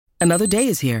Another day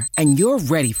is here, and you're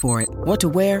ready for it. What to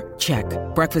wear? Check.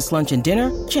 Breakfast, lunch, and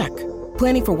dinner? Check.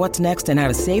 Planning for what's next and how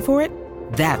to save for it?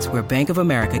 That's where Bank of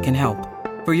America can help.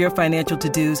 For your financial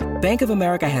to-dos, Bank of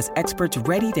America has experts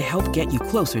ready to help get you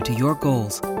closer to your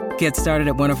goals. Get started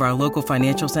at one of our local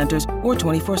financial centers or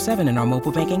 24/7 in our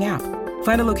mobile banking app.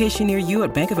 Find a location near you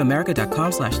at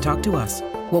bankofamerica.com/talktous.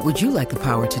 What would you like the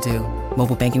power to do?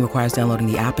 Mobile banking requires downloading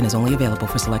the app and is only available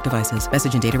for select devices.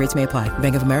 Message and data rates may apply.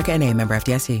 Bank of America N.A., member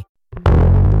FDIC.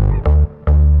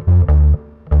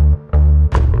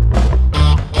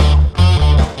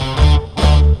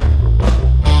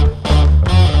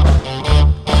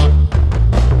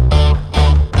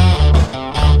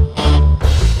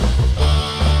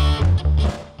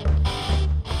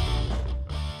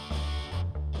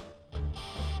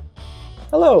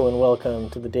 Hello and welcome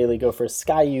to the Daily Gopher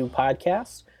Sky U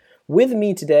podcast. With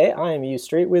me today, I am U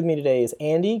Street. With me today is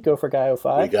Andy, Gopher Guy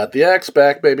 05. We got the axe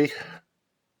back, baby.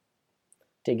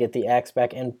 To get the axe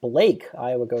back, and Blake,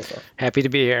 Iowa Gopher. Happy to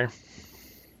be here.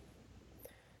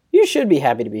 You should be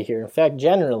happy to be here. In fact,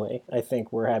 generally, I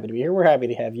think we're happy to be here. We're happy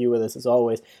to have you with us as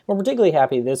always. We're particularly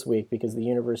happy this week because the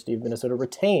University of Minnesota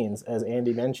retains, as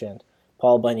Andy mentioned,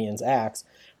 Paul Bunyan's axe.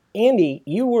 Andy,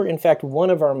 you were in fact one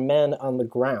of our men on the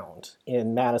ground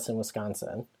in Madison,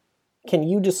 Wisconsin. Can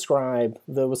you describe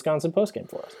the Wisconsin postgame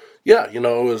for us? Yeah, it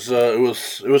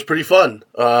was pretty fun.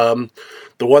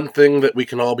 The one thing that we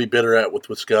can all be bitter at with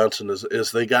Wisconsin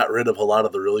is they got rid of a lot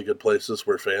of the really good places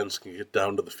where fans can get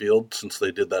down to the field since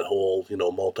they did that whole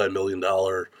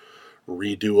multi-million-dollar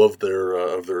redo of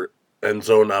their end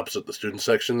zone opposite the student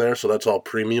section there. So that's all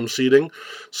premium seating.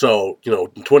 So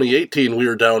in 2018 we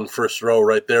were down first row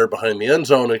right there behind the end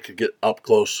zone and could get up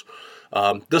close.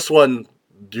 This one,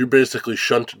 you're basically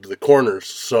shunted to the corners,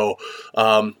 so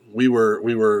we were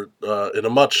in a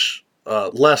much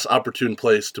less opportune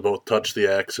place to both touch the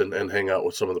axe and hang out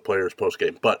with some of the players post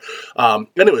game. But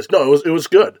anyways, no, it was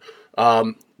good.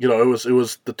 It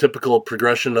was the typical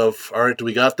progression of, all right, do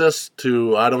we got this?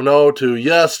 To I don't know, to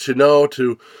yes, to no,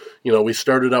 to we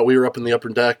started out, we were up in the upper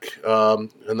deck,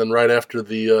 and then right after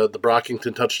the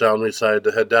Brockington touchdown, we decided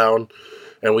to head down.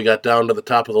 And we got down to the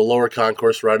top of the lower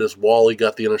concourse right as Wally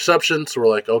got the interception. So we're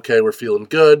like, okay, we're feeling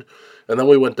good. And then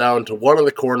we went down to one of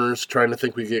the corners trying to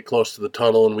think we could get close to the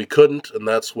tunnel, and we couldn't. And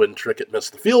that's when Trickett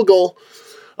missed the field goal.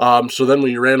 So then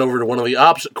we ran over to one of the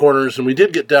opposite corners, and we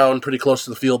did get down pretty close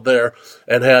to the field there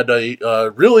and had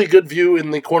a really good view in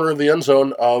the corner of the end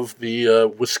zone of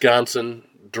the Wisconsin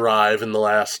drive in the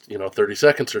last 30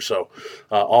 seconds or so.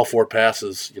 All four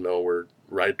passes were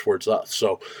right towards us.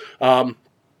 So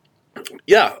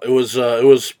yeah, it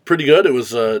was pretty good. It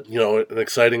was an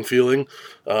exciting feeling.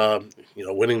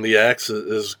 Winning the axe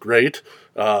is great.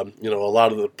 A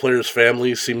lot of the players'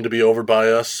 families seemed to be over by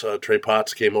us. Trey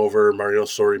Potts came over. Mario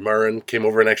Sori-Marin came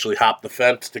over and actually hopped the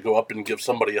fence to go up and give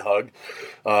somebody a hug.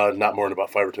 Not more than about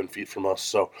 5 or 10 feet from us.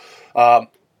 So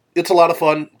it's a lot of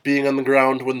fun being on the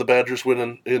ground when the Badgers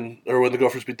win when the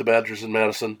Gophers beat the Badgers in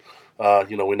Madison.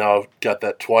 We now have got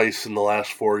that twice in the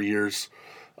last 4 years.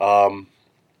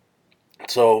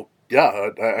 So, yeah,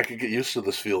 I could get used to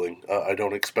this feeling. I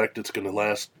don't expect it's going to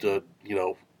last,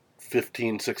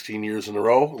 15, 16 years in a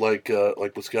row like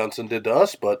Wisconsin did to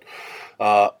us, but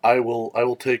I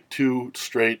will take 2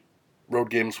 straight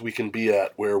road games we can be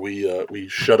at where we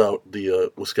shut out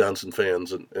the Wisconsin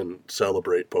fans and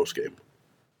celebrate postgame.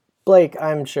 Blake,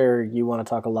 I'm sure you want to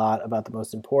talk a lot about the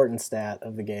most important stat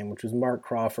of the game, which was Mark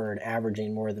Crawford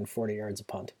averaging more than 40 yards a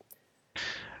punt.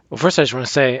 Well, first I just want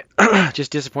to say,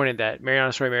 just disappointed that Mariano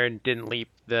Sori-Marin didn't leap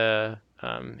into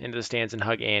the stands and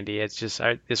hug Andy. It's just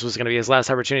this was going to be his last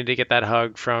opportunity to get that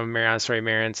hug from Mariano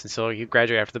Sori-Marin since he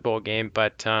graduated after the bowl game.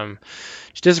 But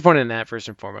just disappointed in that first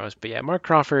and foremost. But yeah, Mark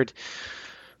Crawford,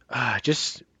 I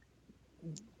don't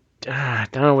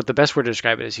know what the best word to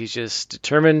describe it is. He's just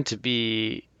determined to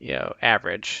be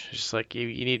average. Just like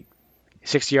you need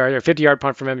 60 yard or 50 yard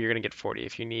punt from him, you're going to get 40.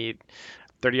 If you need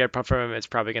 30-yard punt from him, it's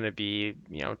probably going to be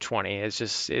 20. It's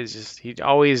just he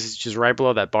always just right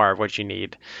below that bar of what you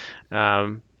need,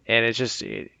 and it was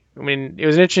an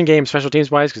interesting game special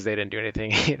teams wise because they didn't do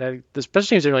anything. The special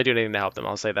teams didn't really do anything to help them.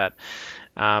 I'll say that.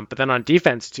 But then on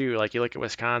defense too, like you look at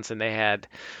Wisconsin, they had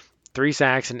 3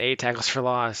 sacks and 8 tackles for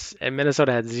loss, and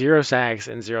Minnesota had 0 sacks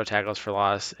and 0 tackles for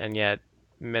loss, and yet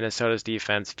Minnesota's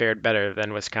defense fared better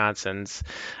than Wisconsin's,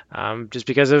 just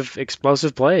because of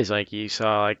explosive plays. Like you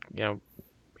saw,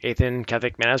 Ethan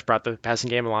Kethek-Manis brought the passing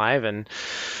game alive, and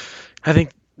I think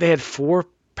they had 4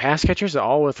 pass catchers,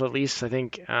 all with at least, I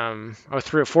think,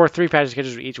 three pass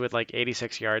catchers each with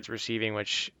 86 yards receiving,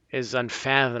 which is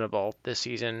unfathomable this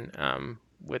season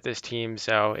with this team.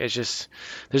 So it's just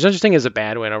there's no such thing as a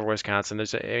bad win over Wisconsin.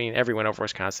 Every win over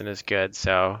Wisconsin is good.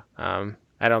 So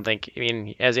I don't think.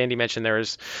 As Andy mentioned,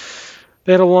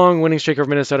 they had a long winning streak over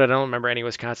Minnesota. I don't remember any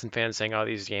Wisconsin fans saying, "Oh,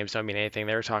 these games don't mean anything."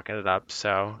 They were talking it up.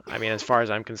 So, as far as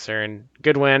I'm concerned,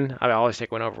 good win. I always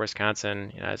take win over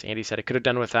Wisconsin. As Andy said, it could have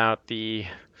done without the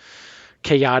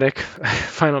chaotic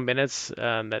final minutes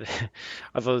that,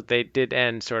 although they did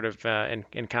end sort of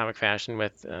in comic fashion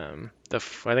with I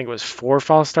think it was 4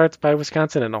 false starts by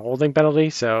Wisconsin and a holding penalty.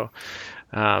 So,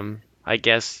 I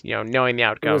guess knowing the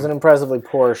outcome, it was an impressively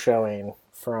poor showing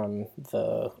from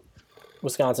the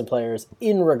Wisconsin players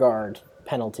in regard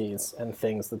penalties and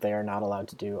things that they are not allowed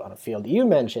to do on a field. You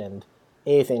mentioned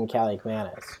Ethan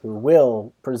Kaliakmanis, who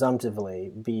will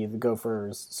presumptively be the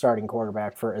Gophers' starting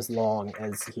quarterback for as long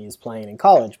as he's playing in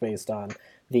college based on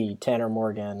the Tanner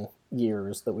Morgan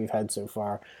years that we've had so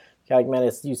far.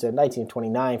 Kaliakmanis, you said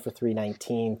 1929 for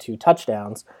 319, 2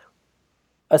 touchdowns.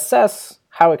 Assess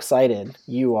how excited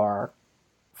you are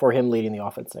for him leading the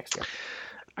offense next year.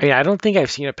 I don't think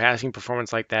I've seen a passing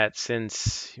performance like that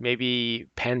since maybe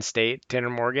Penn State, Tanner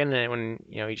Morgan, and when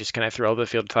he just kind of threw over the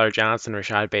field to Tyler Johnson,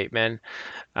 Rashad Bateman.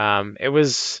 It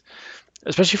was,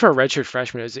 especially for a redshirt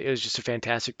freshman, it was just a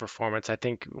fantastic performance. I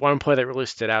think one play that really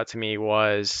stood out to me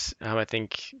was I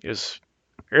think it was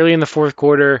early in the fourth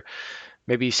quarter,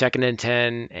 maybe 2nd and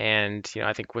 10, and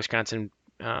I think Wisconsin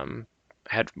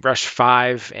had rushed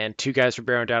 5 and 2 guys were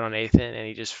bearing down on Ethan, and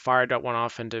he just fired up one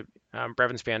off into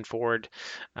Brevin Spann Ford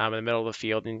in the middle of the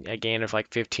field, and a gain of like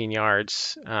 15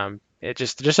 yards. It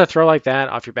just a throw like that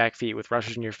off your back feet with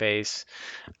rushers in your face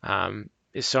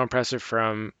is so impressive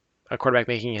from a quarterback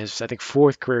making his, I think,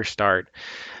 4th career start.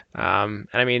 And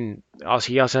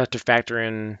he also has to factor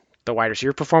in the wide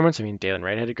receiver performance. Dalen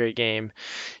Wright had a great game.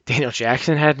 Daniel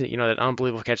Jackson had, that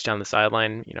unbelievable catch down the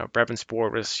sideline. Brevin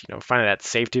Sport was, finding that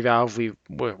safety valve we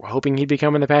were hoping he'd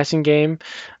become in the passing game.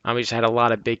 He just had a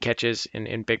lot of big catches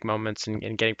in big moments and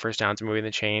getting first downs and moving the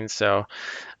chains. So,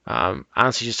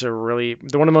 honestly, just one of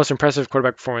the most impressive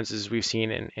quarterback performances we've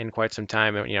seen in quite some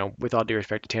time. And, with all due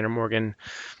respect to Tanner Morgan,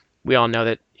 we all know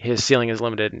that his ceiling is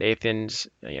limited, and Ethan's,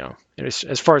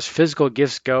 as far as physical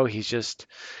gifts go, he's just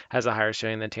has a higher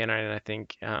ceiling than Tanner, and I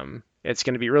think it's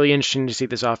going to be really interesting to see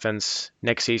this offense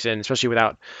next season, especially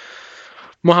without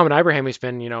Mohamed Ibrahim, who's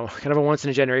been, kind of a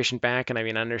once-in-a-generation back, and I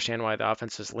understand why the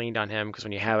offense has leaned on him, because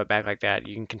when you have a back like that,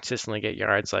 you can consistently get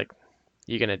yards. Like,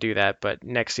 you're going to do that, but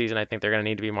next season, I think they're going to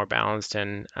need to be more balanced,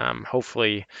 and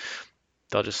hopefully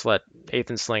they'll just let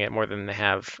Ethan sling it more than they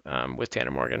have with Tanner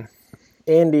Morgan.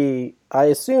 Andy, I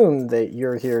assume that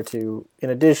you're here to,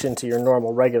 in addition to your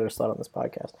normal regular slot on this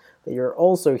podcast, that you're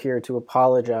also here to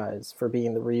apologize for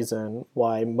being the reason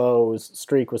why Mo's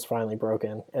streak was finally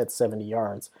broken at 70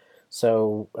 yards.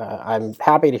 So I'm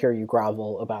happy to hear you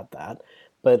grovel about that.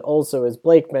 But also, as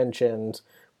Blake mentioned,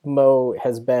 Mo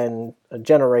has been a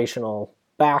generational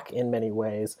back in many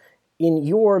ways. In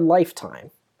your lifetime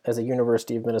as a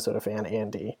University of Minnesota fan,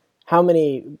 Andy, how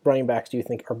many running backs do you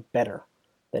think are better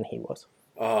than he was?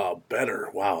 Better.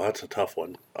 Wow, that's a tough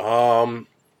one. I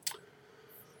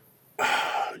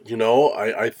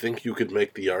think you could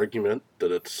make the argument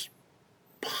that it's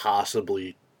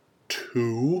possibly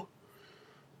 2,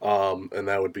 and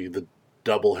that would be the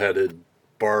double-headed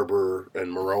Barber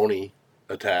and Maroney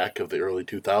attack of the early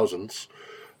 2000s.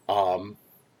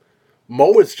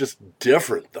 Mo is just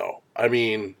different, though.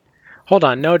 Hold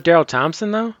on, no Daryl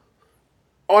Thompson, though?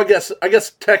 Oh, I guess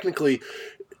technically,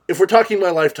 if we're talking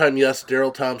my lifetime, yes,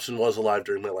 Daryl Thompson was alive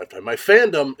during my lifetime. My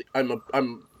fandom,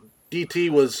 I'm DT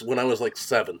was when I was like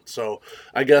 7, so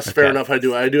I guess okay. Fair enough. I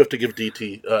do have to give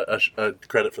DT a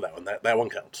credit for that one. That one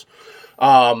counts.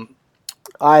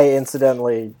 I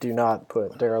incidentally do not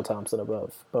put Daryl Thompson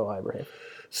above Mo Ibrahim.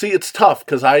 See, it's tough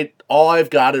because all I've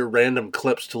got are random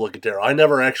clips to look at Daryl. I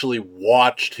never actually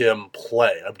watched him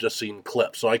play. I've just seen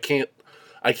clips, so I can't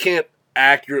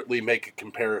accurately make a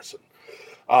comparison.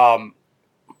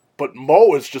 But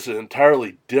Mo is just an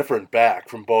entirely different back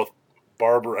from both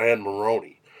Barber and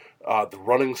Maroney. The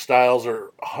running styles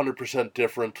are 100%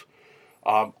 different.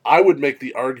 I would make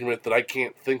the argument that I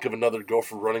can't think of another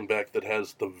Gopher running back that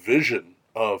has the vision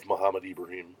of Mohamed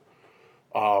Ibrahim.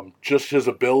 Just his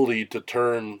ability to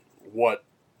turn what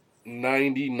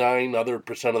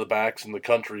 99% of the backs in the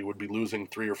country would be losing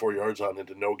 3 or 4 yards on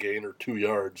into no gain or 2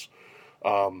 yards.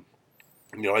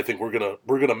 I think we're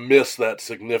gonna miss that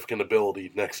significant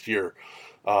ability next year,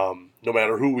 no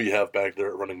matter who we have back there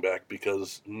at running back,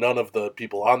 because none of the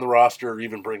people on the roster, or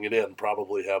even bring it in,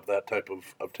 probably have that type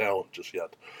of talent just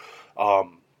yet.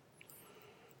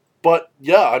 But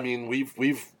yeah,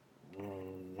 we've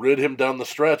rid him down the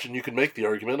stretch, and you can make the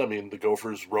argument. The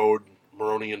Gophers rode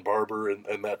Maroney and Barber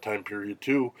and that time period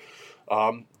too.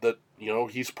 That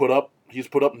he's put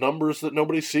up numbers that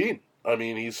nobody's seen. I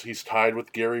mean, he's tied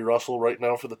with Gary Russell right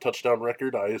now for the touchdown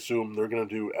record. I assume they're going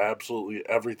to do absolutely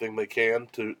everything they can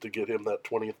to get him that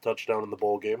 20th touchdown in the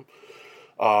bowl game.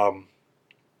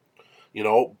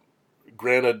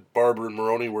 Granted, Barber and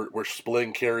Maroney were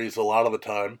splitting carries a lot of the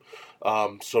time,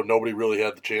 so nobody really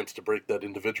had the chance to break that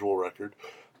individual record.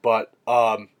 But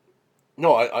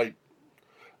no,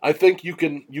 I think you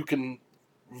can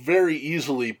very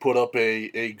easily put up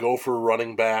a Gopher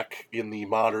running back in the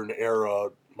modern era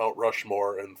Mount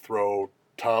Rushmore and throw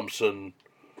Thompson,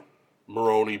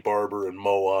 Maroney, Barber, and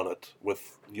Moe on it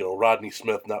with Rodney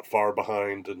Smith not far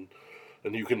behind, and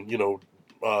you can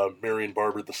Marion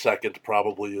Barber the second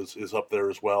probably is up there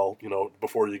as well.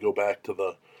 Before you go back to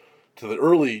the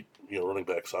early running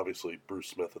backs, obviously Bruce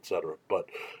Smith, etc. But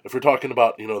if we're talking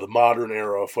about the modern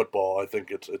era of football, I think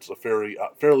it's a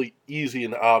fairly easy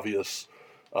and obvious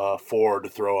four to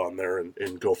throw on there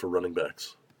and go for running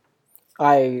backs.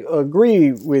 I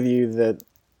agree with you that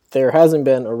there hasn't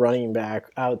been a running back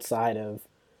outside of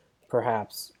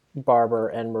perhaps Barber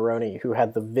and Maroney who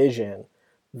had the vision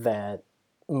that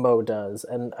Moe does.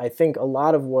 And I think a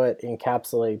lot of what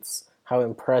encapsulates how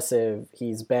impressive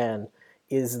he's been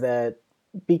is that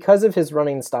because of his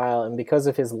running style and because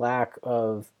of his lack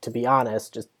of, to be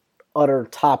honest, just utter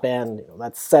top end,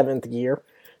 that seventh year,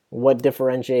 what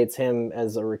differentiates him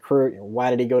as a recruit? Why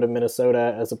did he go to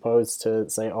Minnesota as opposed to,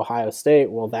 say, Ohio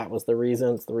State? Well, that was the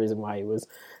reason. It's the reason why he was,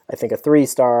 I think, a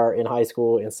 3-star in high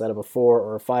school instead of a 4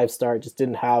 or a 5-star. Just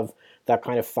didn't have that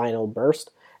kind of final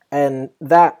burst. And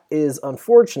that is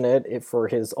unfortunate for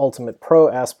his ultimate pro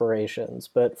aspirations.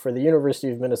 But for the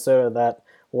University of Minnesota, that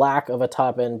lack of a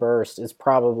top-end burst is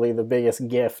probably the biggest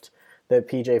gift that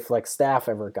PJ Fleck's staff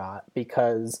ever got.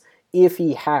 Because if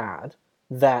he had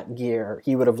that gear,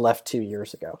 he would have left 2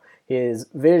 years ago. His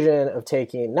vision of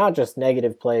taking not just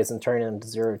negative plays and turning them to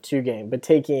 0-2 game, but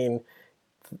taking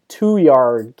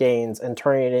 2-yard gains and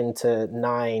turning it into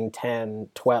 9, 10,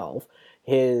 12.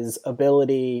 His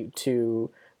ability to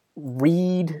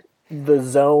read the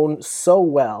zone so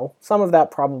well. Some of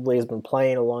that probably has been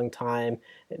playing a long time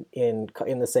in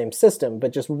the same system,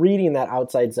 but just reading that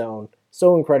outside zone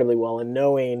so incredibly well and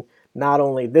knowing not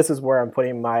only this is where I'm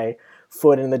putting my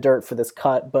foot in the dirt for this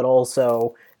cut, but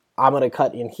also I'm going to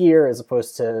cut in here as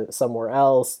opposed to somewhere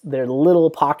else. There are little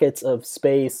pockets of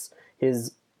space.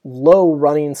 His low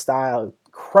running style,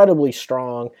 incredibly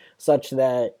strong, such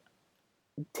that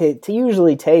it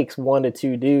usually takes 1 to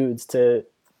 2 dudes to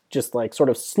just like sort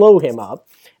of slow him up.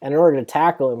 And in order to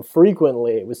tackle him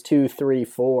frequently, it was 2, 3,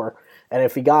 4. And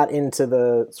if he got into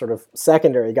the sort of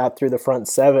secondary, got through the front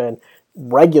 7,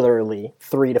 regularly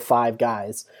 3 to 5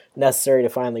 guys necessary to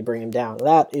finally bring him down.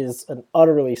 That is an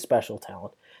utterly special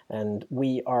talent, and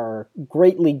we are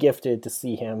greatly gifted to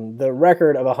see him. The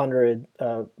record of 100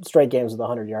 straight games with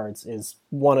 100 yards is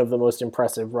one of the most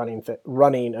impressive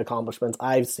running accomplishments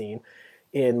I've seen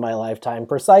in my lifetime,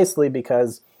 precisely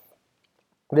because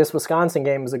this Wisconsin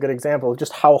game is a good example of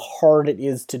just how hard it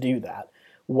is to do that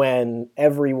when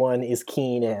everyone is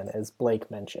keen in, as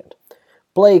Blake mentioned.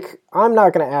 Blake, I'm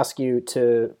not going to ask you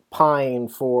to pine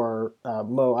for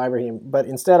Mo Ibrahim, but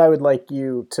instead I would like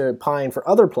you to pine for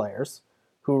other players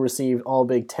who received all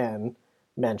Big Ten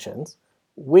mentions.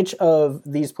 Which of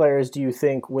these players do you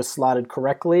think was slotted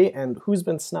correctly, and who's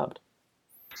been snubbed?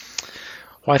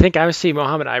 Well, I think obviously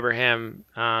Mohamed Ibrahim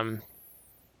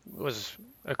was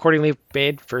accordingly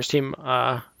made first team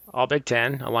all Big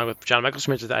Ten, along with John Michael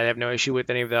Schmitz. I have no issue with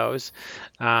any of those.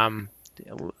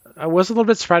 I was a little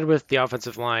bit surprised with the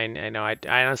offensive line. I know I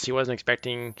honestly wasn't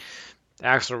expecting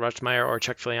Axel Rutschmeyer or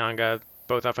Chuck Filianga,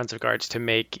 both offensive guards, to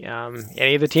make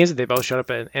any of the teams. They both showed up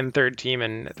in third team,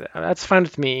 and that's fine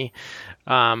with me.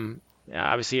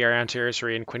 Obviously, Arion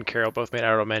Tertiary and Quinn Carroll both made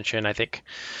honorable mention. I think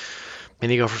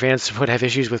many Gopher fans would have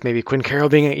issues with maybe Quinn Carroll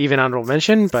being even honorable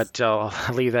mention, but I'll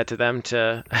leave that to them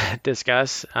to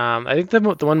discuss. I think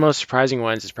the one most surprising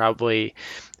ones is probably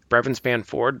Brevin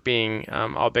Spann-Ford being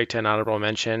all Big Ten honorable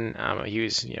mention. He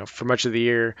was, for much of the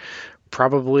year,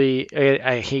 probably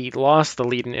he lost the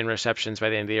lead in receptions by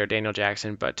the end of the year, Daniel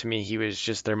Jackson, but to me he was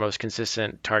just their most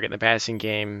consistent target in the passing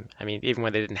game. I mean, even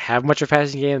when they didn't have much of a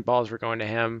passing game, balls were going to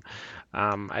him.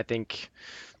 I think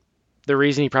the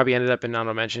reason he probably ended up in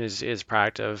honorable mention is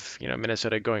product of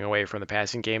Minnesota going away from the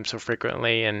passing game so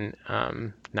frequently and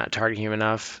not targeting him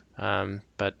enough.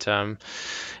 But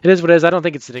it is what it is. I don't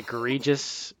think it's an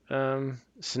egregious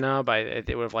snub. I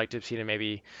would have liked to have seen it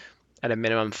maybe at a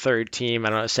minimum third team. I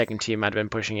don't know, second team might have been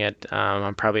pushing it.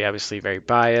 I'm probably obviously very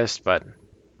biased, but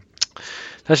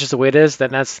that's just the way it is.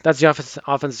 Then that's the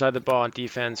offensive side of the ball. On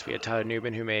defense, we had Tyler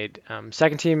Nubin, who made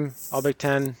second team All Big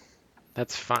Ten.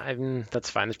 That's fine. That's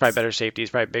fine. There's probably better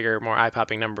safeties, probably bigger, more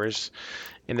eye-popping numbers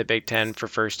in the Big Ten for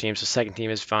first team. So second team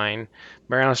is fine.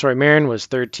 Marin was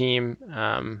third team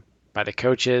by the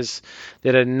coaches.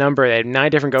 They had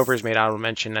 9 different Gophers made honorable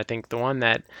mention. I think the one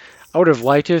that I would have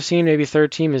liked to have seen maybe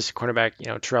third team is cornerback,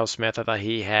 Terrell Smith. I thought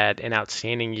he had an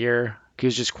outstanding year. He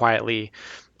was just quietly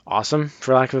awesome,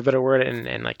 for lack of a better word.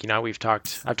 And I've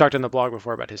talked on the blog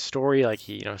before about his story. Like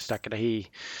he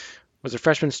was a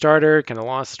freshman starter, kind of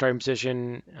lost the starting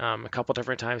position a couple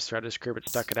different times throughout his career, but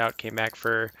stuck it out, came back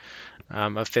for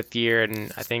a fifth year,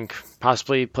 and I think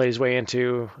possibly played his way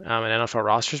into an NFL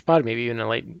roster spot, maybe even a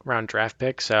late round draft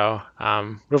pick. So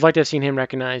would have liked to have seen him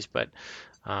recognized, but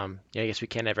I guess we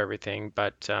can't have everything.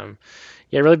 But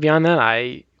really beyond that,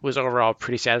 I was overall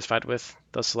pretty satisfied with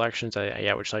the selections.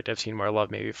 I would just like to have seen more love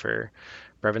maybe for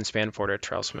Brevin Spanford or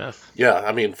Terrell Smith. Yeah,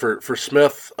 I mean, for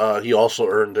Smith, he also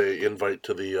earned a invite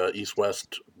to the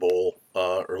East-West Bowl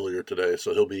earlier today,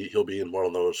 so he'll be in one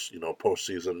of those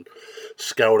postseason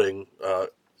scouting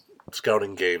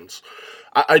games.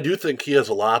 I do think he has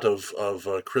a lot of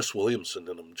Chris Williamson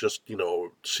in him. Just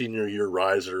senior year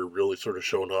riser, really sort of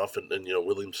showing off, and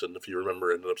Williamson, if you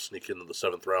remember, ended up sneaking into the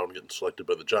 7th round, getting selected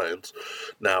by the Giants.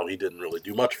 Now he didn't really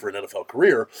do much for an NFL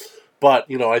career. But,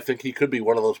 I think he could be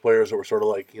one of those players that were sort of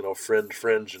like,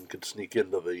 fringe and could sneak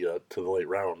into the to the late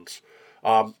rounds.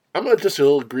 I'm going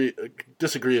to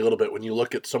disagree a little bit when you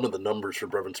look at some of the numbers for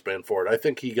Brevin Spanford. I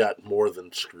think he got more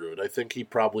than screwed. I think he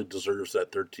probably deserves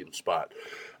that third-team spot.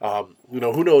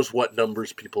 Who knows what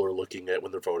numbers people are looking at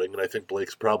when they're voting, and I think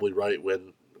Blake's probably right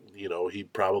when, he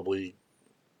probably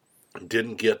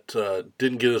didn't get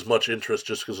as much interest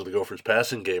just because of the Gophers'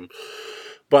 passing game.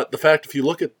 But the fact, if you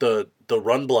look at the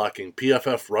run blocking,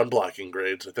 PFF run blocking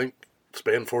grades, I think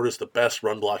Spanford is the best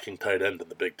run blocking tight end in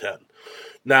the Big Ten.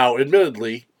 Now,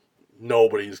 admittedly,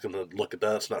 nobody's going to look at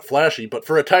that. It's not flashy, but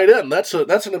for a tight end, that's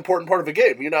an important part of a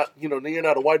game. You're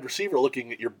not a wide receiver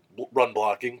looking at your run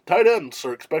blocking. Tight ends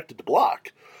are expected to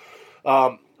block.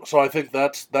 So I think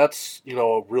that's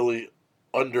a really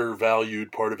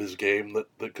undervalued part of his game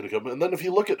that could have come. And then if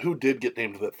you look at who did get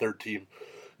named to that third team,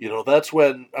 that's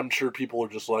when I'm sure people are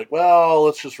just like, well,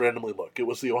 let's just randomly look. It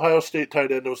was the Ohio State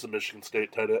tight end, it was the Michigan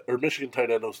State tight end, or Michigan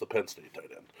tight end, it was the Penn State tight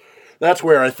end. That's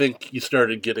where I think you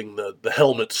started getting the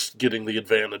helmets getting the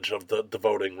advantage of the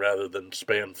voting rather than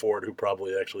Spanford, who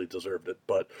probably actually deserved it.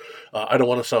 But I don't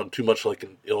want to sound too much like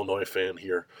an Illinois fan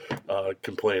here,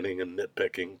 complaining and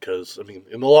nitpicking, because, I mean,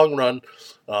 in the long run,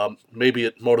 maybe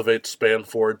it motivates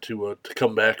Spanford to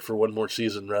come back for one more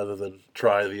season rather than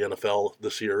try the NFL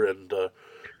this year and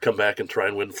come back and try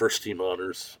and win first-team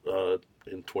honors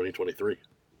in 2023.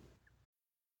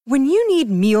 When you need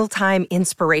mealtime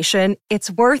inspiration,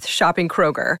 it's worth shopping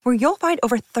Kroger, where you'll find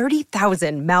over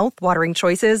 30,000 mouth-watering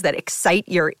choices that excite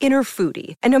your inner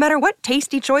foodie. And no matter what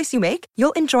tasty choice you make,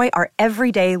 you'll enjoy our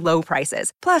everyday low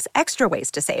prices, plus extra ways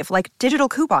to save, like digital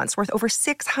coupons worth over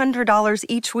 $600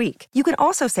 each week. You can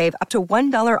also save up to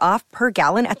 $1 off per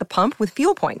gallon at the pump with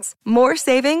fuel points. More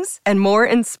savings and more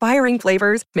inspiring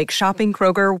flavors make shopping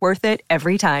Kroger worth it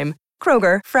every time.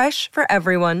 Kroger, fresh for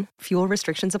everyone. Fuel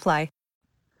restrictions apply.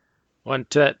 Well,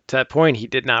 to that point, he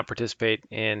did not participate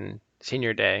in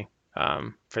senior day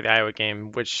for the Iowa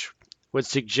game, which would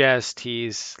suggest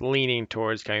he's leaning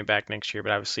towards coming back next year.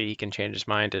 But obviously, he can change his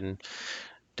mind and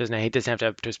he doesn't have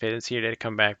to participate in senior day to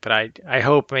come back. But I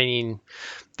hope. I mean,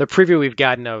 the preview we've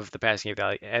gotten of the passing game,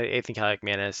 I think Alec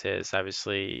Manis is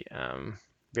obviously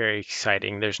very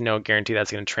exciting. There's no guarantee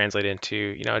that's going to translate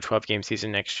into a 12-game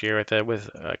season next year with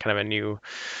kind of a new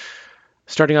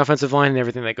starting offensive line and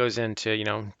everything that goes into,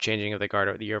 changing of the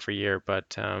guard year for year.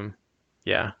 But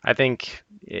I think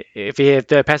if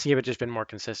the passing game had just been more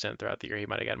consistent throughout the year, he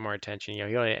might have gotten more attention. He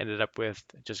only ended up with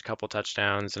just a couple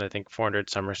touchdowns and I think 400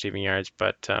 some receiving yards.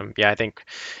 But I think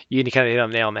you kind of hit on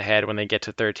the nail on the head when they get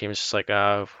to third team. It's just like,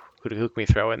 who can we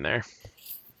throw in there?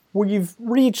 We've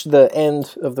reached the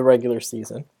end of the regular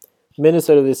season.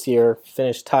 Minnesota this year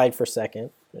finished tied for second,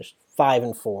 finished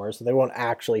 5-4, so they won't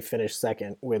actually finish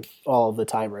second with all of the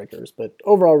tiebreakers, but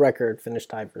overall record finished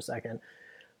tied for second.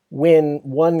 Win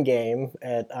one game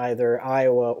at either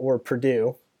Iowa or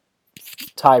Purdue,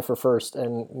 tie for first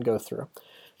and go through.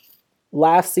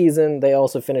 Last season, they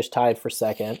also finished tied for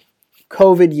second.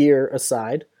 COVID year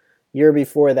aside, year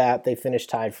before that, they finished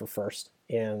tied for first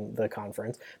in the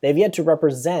conference. They've yet to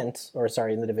represent,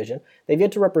 in the division. They've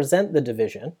yet to represent the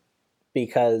division,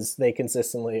 because they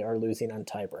consistently are losing on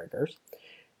tiebreakers.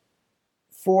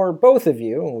 For both of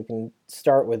you, and we can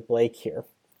start with Blake here,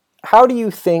 how do you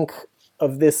think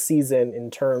of this season in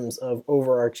terms of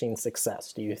overarching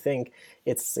success? Do you think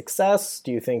it's success?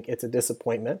 Do you think it's a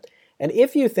disappointment? And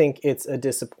if you think it's a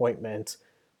disappointment,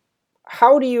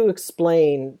 how do you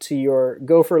explain to your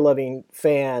Gopher-loving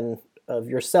fan of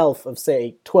yourself of,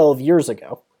 say, 12 years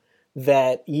ago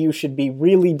that you should be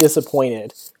really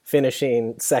disappointed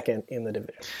finishing second in the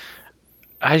division?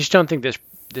 I just don't think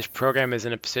this program is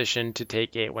in a position to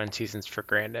take 8-win seasons for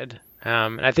granted.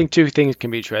 And I think two things can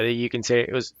be true. I think you can say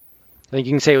it was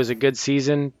a good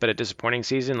season, but a disappointing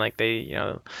season. Like they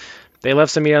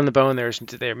left some meat on the bone.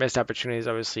 There missed opportunities.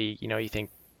 Obviously, you think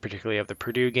particularly of the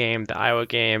Purdue game, the Iowa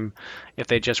game. If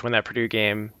they just win that Purdue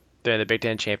game, they're in the Big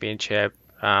Ten championship.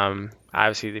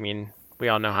 Obviously, I mean, we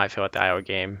all know how I feel about the Iowa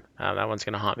game. That one's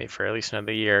going to haunt me for at least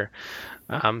another year.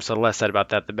 So the less said about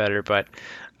that, the better. But,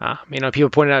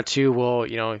 people pointed out too, well,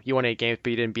 you won 8 games,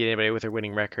 but you didn't beat anybody with a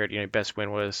winning record. Best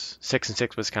win was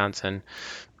 6-6 Wisconsin.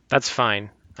 That's fine.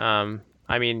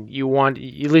 I mean, you at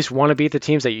least want to beat the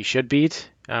teams that you should beat,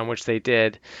 which they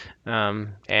did.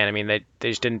 And I mean, they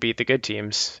just didn't beat the good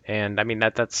teams. And I mean,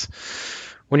 that's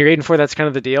when you're 8-4, that's kind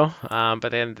of the deal. But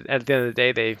then at the end of the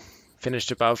day, they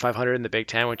finished above 500 in the Big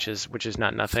Ten, which is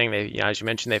not nothing. They, as you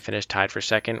mentioned, they finished tied for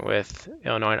second with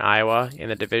Illinois and Iowa in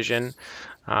the division.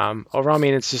 Overall, I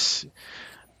mean, it's just,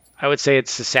 I would say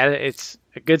it's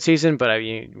a good season, but I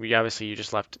mean, you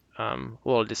just left a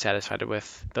little dissatisfied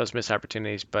with those missed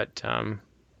opportunities. But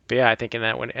yeah, I think in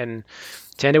that one, and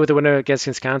to end it with the win against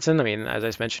Wisconsin, I mean, as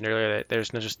I mentioned earlier,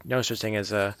 there's no such thing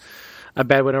as a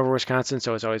bad win over Wisconsin,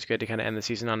 so it's always good to kind of end the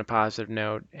season on a positive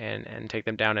note and take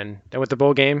them down. And then with the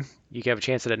bowl game, you have a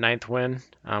chance at a 9th win,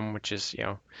 which is,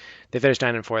 they finished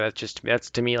 9-4. That's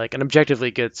to me like an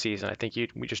objectively good season. I think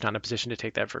we're just not in a position to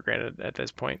take that for granted at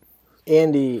this point.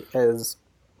 Andy, as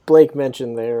Blake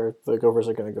mentioned there, the Gophers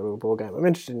are going to go to a bowl game. I'm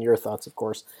interested in your thoughts, of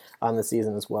course, on the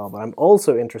season as well, but I'm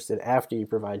also interested, after you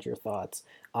provide your thoughts,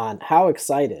 on how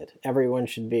excited everyone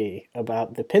should be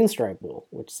about the Pinstripe Bowl,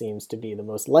 which seems to be the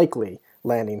most likely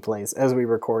landing place as we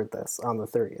record this on the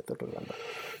 30th of November.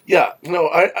 Yeah,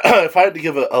 if I had to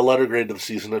give a letter grade to the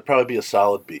season, it'd probably be a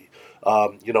solid B.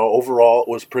 Overall, it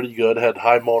was pretty good, had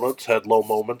high moments, had low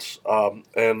moments,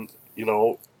 and,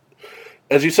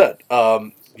 as you said,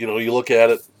 you look at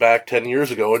it back 10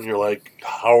 years ago and you're like,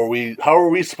 how are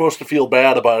we supposed to feel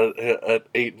bad about it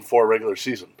at 8-4 regular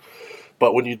season?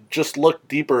 But when you just look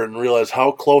deeper and realize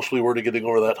how close we were to getting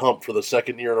over that hump for the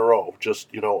second year in a row, just,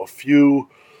 a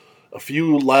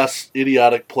few less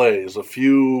idiotic plays,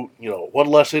 one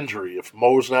less injury, if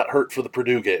Mo's not hurt for the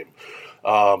Purdue game,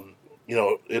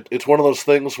 it's one of those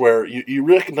things where you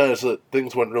recognize that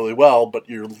things went really well, but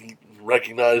you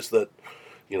recognize that,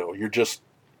 you're just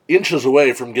inches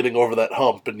away from getting over that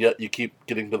hump, and yet you keep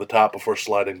getting to the top before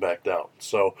sliding back down.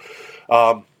 So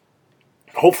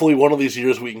hopefully one of these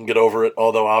years we can get over it,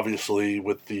 although obviously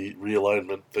with the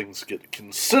realignment things get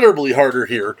considerably harder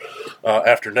here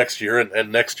after next year,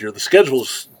 and next year the schedule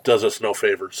does us no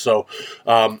favors. So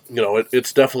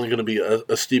it's definitely going to be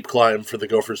a steep climb for the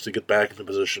Gophers to get back in the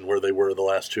position where they were the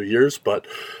last 2 years, but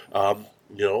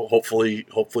hopefully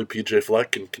PJ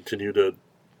Fleck can continue to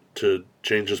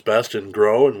change his best and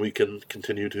grow, and we can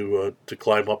continue to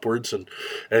climb upwards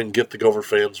and get the Gopher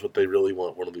fans what they really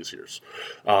want one of these years.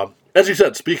 As you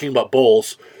said, speaking about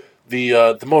bowls,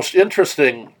 the most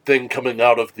interesting thing coming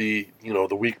out of the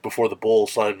week before the bowl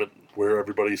assignment, where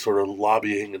everybody's sort of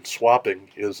lobbying and swapping,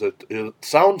 is that it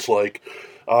sounds like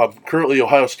currently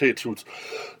Ohio State, who's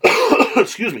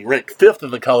ranked 5th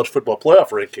in the college football playoff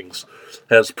rankings,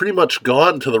 has pretty much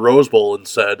gone to the Rose Bowl and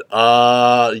said,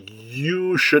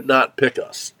 you should not pick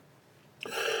us.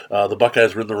 The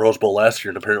Buckeyes were in the Rose Bowl last year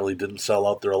and apparently didn't sell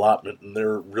out their allotment, and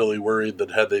they're really worried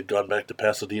that had they gone back to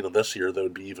Pasadena this year, that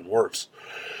would be even worse.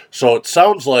 So it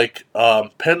sounds like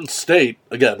Penn State,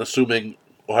 again, assuming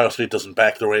Ohio State doesn't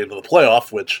back their way into the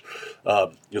playoff, which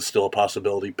is still a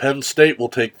possibility, Penn State will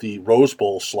take the Rose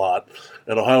Bowl slot,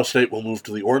 and Ohio State will move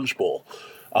to the Orange Bowl.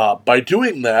 By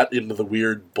doing that into the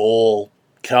weird bowl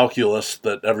calculus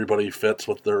that everybody fits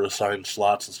with their assigned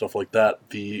slots and stuff like that,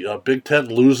 the Big Ten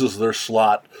loses their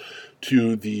slot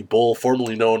to the bowl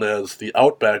formerly known as the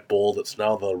Outback Bowl, that's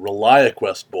now the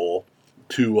ReliaQuest Bowl,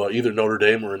 to either Notre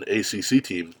Dame or an ACC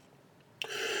team.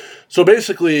 So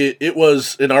basically, it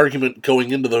was an argument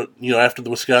going into the after the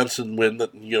Wisconsin win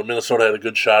that Minnesota had a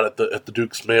good shot at the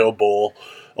Duke's Mayo Bowl,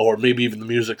 or maybe even the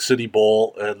Music City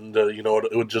Bowl, and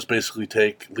it would just basically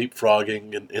take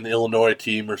leapfrogging an Illinois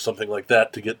team or something like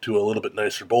that to get to a little bit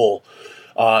nicer bowl.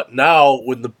 Now,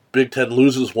 when the Big Ten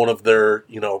loses one of their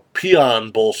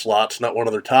peon bowl slots, not one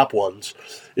of their top ones,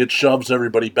 it shoves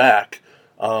everybody back.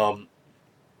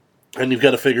 And you've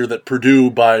got to figure that Purdue,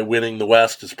 by winning the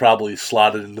West, is probably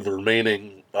slotted into the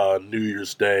remaining New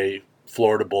Year's Day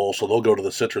Florida Bowl, so they'll go to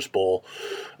the Citrus Bowl.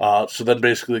 So then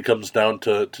basically it comes down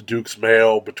to Duke's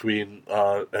Mayo between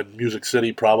and Music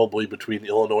City, probably between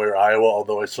Illinois or Iowa,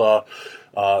 although I saw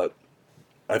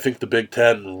I think the Big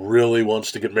Ten really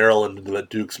wants to get Maryland into that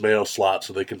Duke's Mayo slot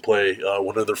so they can play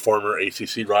one of their former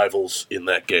ACC rivals in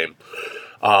that game.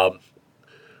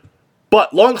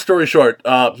 But long story short,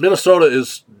 Minnesota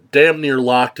is damn near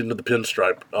locked into the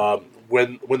Pinstripe.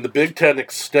 When the Big Ten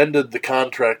extended the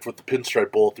contract with the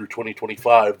Pinstripe Bowl through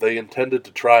 2025, they intended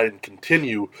to try and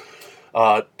continue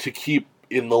to keep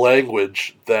in the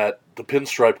language that the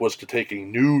Pinstripe was to take a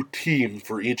new team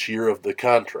for each year of the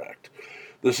contract.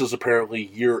 This is apparently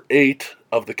year 8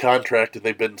 of the contract, and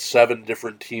they've been 7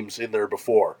 different teams in there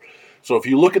before. So if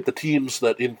you look at the teams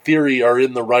that in theory are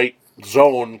in the right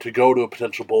zone to go to a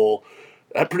potential bowl,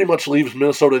 that pretty much leaves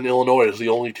Minnesota and Illinois as the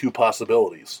only 2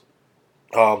 possibilities.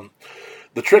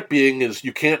 The trick being is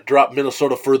you can't drop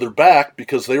Minnesota further back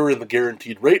because they were in the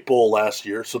Guaranteed Rate Bowl last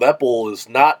year, so that bowl is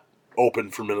not open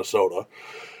for Minnesota.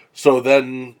 So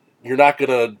then you're not going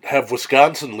to have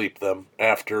Wisconsin leap them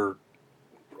after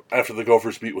the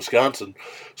Gophers beat Wisconsin.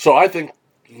 So I think,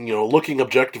 looking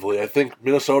objectively, I think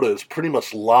Minnesota is pretty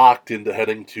much locked into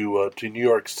heading to New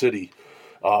York City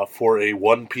for a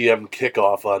 1 p.m.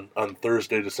 kickoff on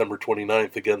Thursday, December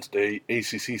 29th against a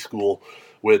ACC school,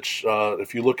 which,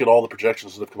 if you look at all the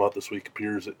projections that have come out this week,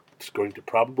 appears it's going to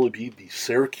probably be the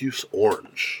Syracuse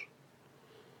Orange.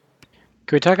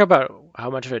 Can we talk about how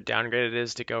much of a downgrade it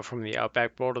is to go from the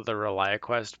Outback Bowl to the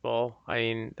ReliaQuest Bowl? I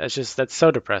mean, that's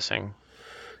so depressing.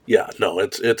 Yeah, no,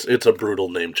 it's a brutal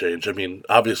name change. I mean,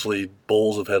 obviously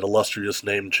bowls have had illustrious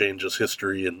name changes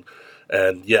history, and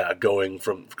yeah, going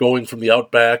from the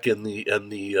Outback and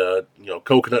the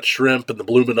coconut shrimp and the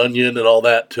bloomin' onion and all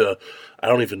that to I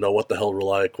don't even know what the hell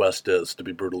ReliaQuest is, to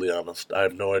be brutally honest. I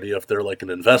have no idea if they're like an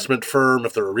investment firm,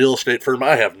 if they're a real estate firm.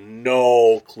 I have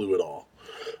no clue at all.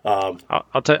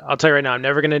 I'll tell you right now, I'm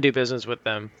never going to do business with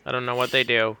them. I don't know what they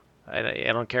do.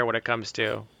 I don't care what it comes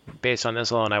to. Based on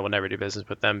this alone, I will never do business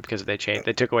with them because they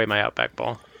took away my Outback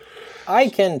Bowl. I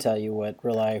can tell you what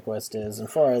ReliaQuest is, and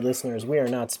for our listeners, we are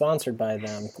not sponsored by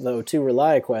them, though to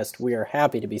ReliaQuest, we are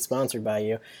happy to be sponsored by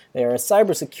you. They are a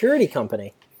cybersecurity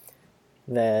company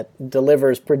that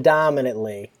delivers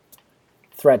predominantly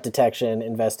threat detection,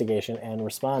 investigation, and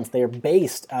response. They are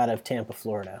based out of Tampa,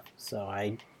 Florida. So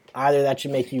either that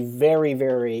should make you very,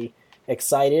 very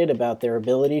excited about their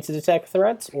ability to detect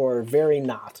threats, or very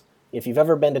not. If you've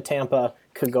ever been to Tampa,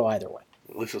 could go either way.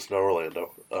 At least it's not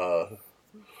Orlando.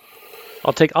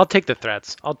 I'll take the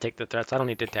threats. I don't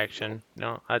need detection.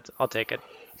 No, I'll take it.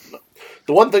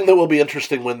 The one thing that will be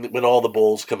interesting when all the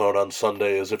bowls come out on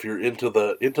Sunday is if you're into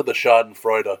the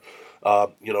Schadenfreude.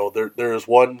 There is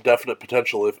one definite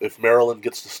potential if Maryland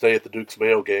gets to stay at the Duke's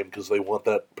Mayo game because they want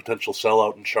that potential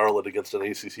sellout in Charlotte against an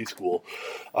ACC school.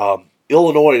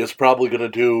 Illinois is probably going to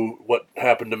do what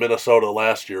happened to Minnesota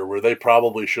last year, where they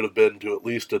probably should have been to at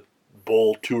least a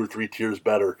bowl 2 or 3 tiers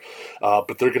better,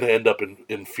 but they're going to end up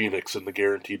in Phoenix in the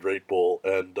Guaranteed Rate Bowl.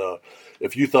 And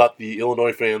if you thought the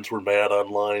Illinois fans were mad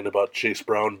online about Chase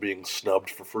Brown being snubbed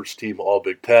for first team All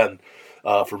Big Ten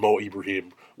for Mo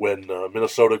Ibrahim, when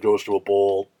Minnesota goes to a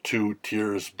bowl 2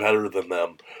 tiers better than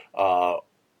them,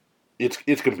 it's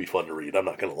going to be fun to read. I'm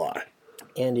not going to lie.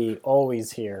 Andy,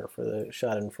 always here for the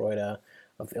Schadenfreude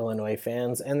of Illinois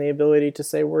fans and the ability to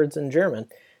say words in German.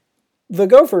 The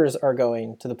Gophers are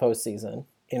going to the postseason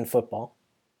in football,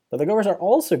 but the Gophers are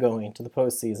also going to the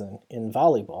postseason in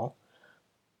volleyball.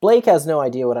 Blake has no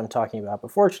idea what I'm talking about,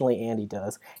 but fortunately Andy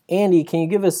does. Andy, can you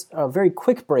give us a very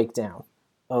quick breakdown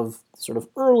of sort of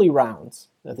early rounds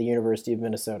that the University of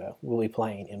Minnesota will be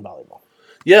playing in volleyball?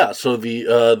 Yeah, so the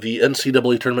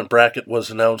NCAA tournament bracket was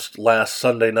announced last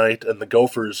Sunday night, and the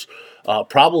Gophers,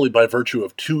 probably by virtue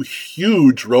of 2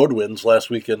 huge road wins last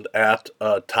weekend at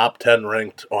top 10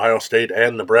 ranked Ohio State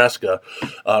and Nebraska,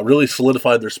 really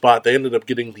solidified their spot. They ended up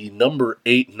getting the number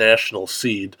 8 national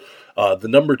seed, the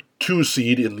number 2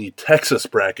 seed in the Texas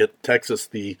bracket. Texas,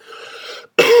 the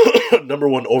number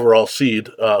 1 overall seed,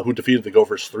 who defeated the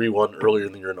Gophers 3-1 earlier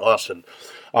in the year in Austin.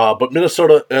 But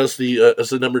Minnesota, as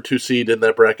the number 2 seed in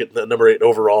that bracket, the number 8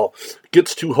 overall,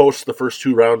 gets to host the first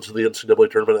 2 rounds of the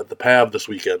NCAA tournament at the PAV this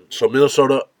weekend. So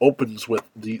Minnesota opens with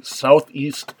the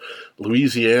Southeast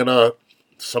Louisiana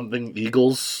something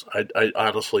Eagles. I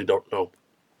honestly don't know.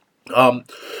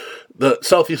 The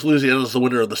Southeast Louisiana is the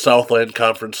winner of the Southland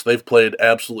Conference. They've played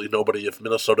absolutely nobody. If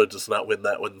Minnesota does not win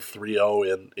that one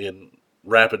 3-0 in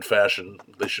rapid fashion,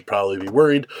 they should probably be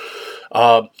worried.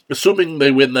 Assuming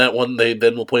they win that one, they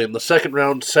then will play in the second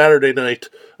round Saturday night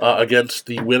against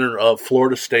the winner of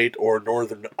Florida State or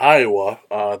Northern Iowa,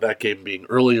 that game being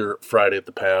earlier Friday at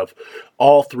the PAV.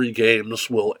 All 3 games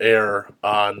will air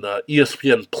on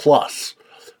ESPN Plus.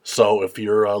 So if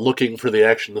you're looking for the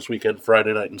action this weekend,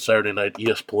 Friday night and Saturday night,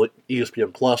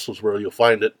 ESPN Plus is where you'll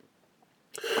find it.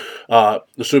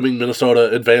 Assuming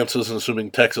Minnesota advances and assuming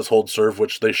Texas holds serve,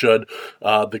 which they should,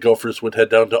 the Gophers would head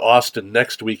down to Austin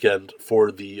next weekend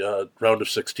for the round of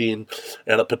 16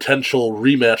 and a potential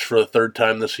rematch for the 3rd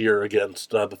time this year against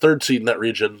the 3rd seed in that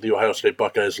region, the Ohio State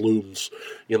Buckeyes, looms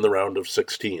in the round of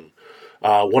 16.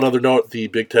 One other note, the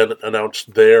Big Ten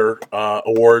announced their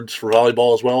awards for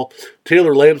volleyball as well.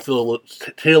 Taylor Landfair,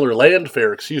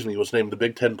 was named the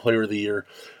Big Ten Player of the Year.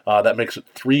 That makes it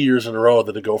 3 years in a row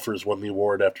that the Gophers won the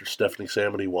award after Stephanie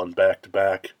Samity won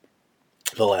back-to-back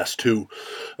the last 2.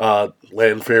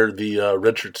 Landfair, the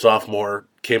redshirt sophomore,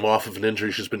 came off of an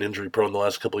injury. She's been injury-prone the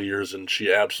last couple of years, and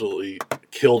she absolutely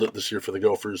killed it this year for the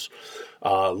Gophers.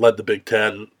 Led the Big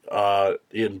Ten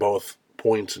in both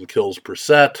points and kills per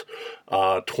set,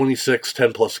 26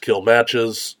 10-plus kill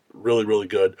matches, really, really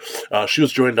good. She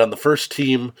was joined on the first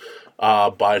team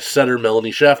by setter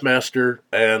Melanie Schaffmaster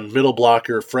and middle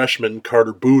blocker freshman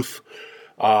Carter Booth.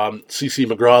 CeCe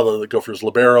McGraw, the Gophers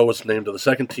libero, was named to the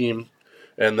second team,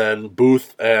 and then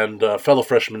Booth and fellow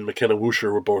freshman McKenna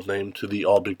Wuscher were both named to the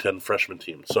All-Big Ten freshman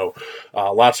team. So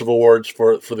lots of awards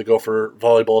for the Gopher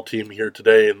volleyball team here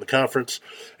today in the conference,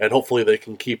 and hopefully they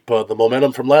can keep the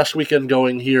momentum from last weekend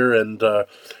going here and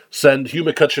send Hugh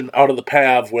McCutcheon out of the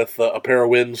PAV with a pair of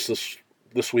wins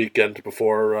this weekend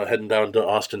before heading down to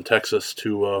Austin, Texas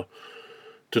to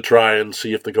try and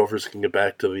see if the Gophers can get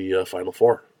back to the Final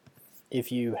Four. If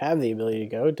you have the ability to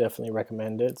go, definitely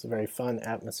recommend it. It's a very fun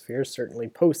atmosphere. Certainly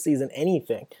postseason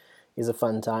anything is a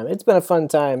fun time. It's been a fun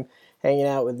time hanging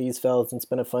out with these fellas. It's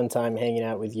been a fun time hanging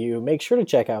out with you. Make sure to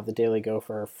check out the Daily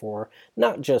Gopher for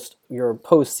not just your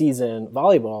postseason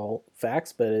volleyball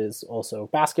facts, but it is also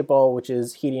basketball, which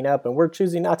is heating up, and we're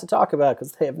choosing not to talk about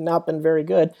because they have not been very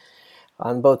good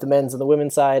on both the men's and the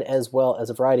women's side, as well as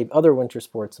a variety of other winter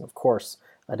sports, and of course,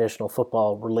 additional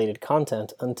football-related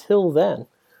content. Until then,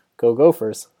 go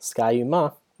Gophers, Sky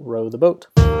Yuma, row the boat.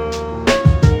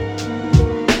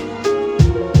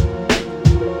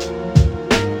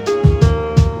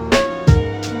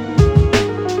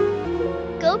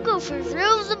 Go Gophers,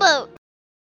 row the boat.